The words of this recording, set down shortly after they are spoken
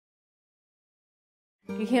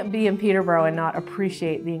You can't be in Peterborough and not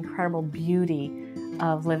appreciate the incredible beauty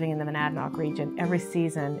of living in the Monadnock region. Every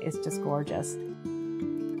season is just gorgeous.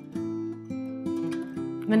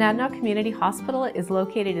 Monadnock Community Hospital is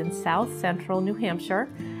located in south central New Hampshire.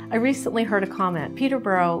 I recently heard a comment,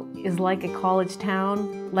 Peterborough is like a college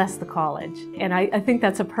town, less the college. And I think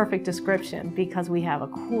that's a perfect description because we have a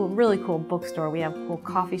really cool bookstore, we have cool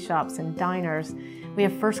coffee shops and diners, we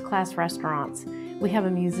have first-class restaurants, we have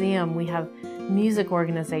a museum, we have music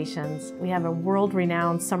organizations, we have a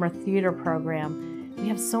world-renowned summer theater program. We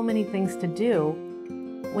have so many things to do.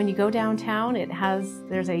 When you go downtown,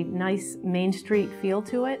 there's a nice Main Street feel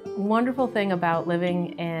to it. Wonderful thing about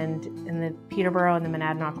living in the Peterborough and the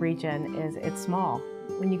Monadnock region is it's small.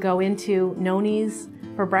 When you go into Noni's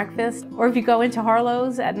for breakfast, or if you go into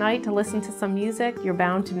Harlow's at night to listen to some music, you're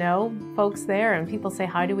bound to know folks there and people say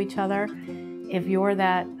hi to each other. If you're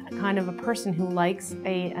that kind of a person who likes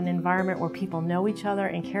an environment where people know each other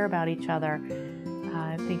and care about each other,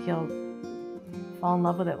 I think you'll fall in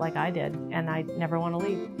love with it like I did, and I never want to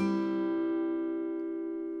leave.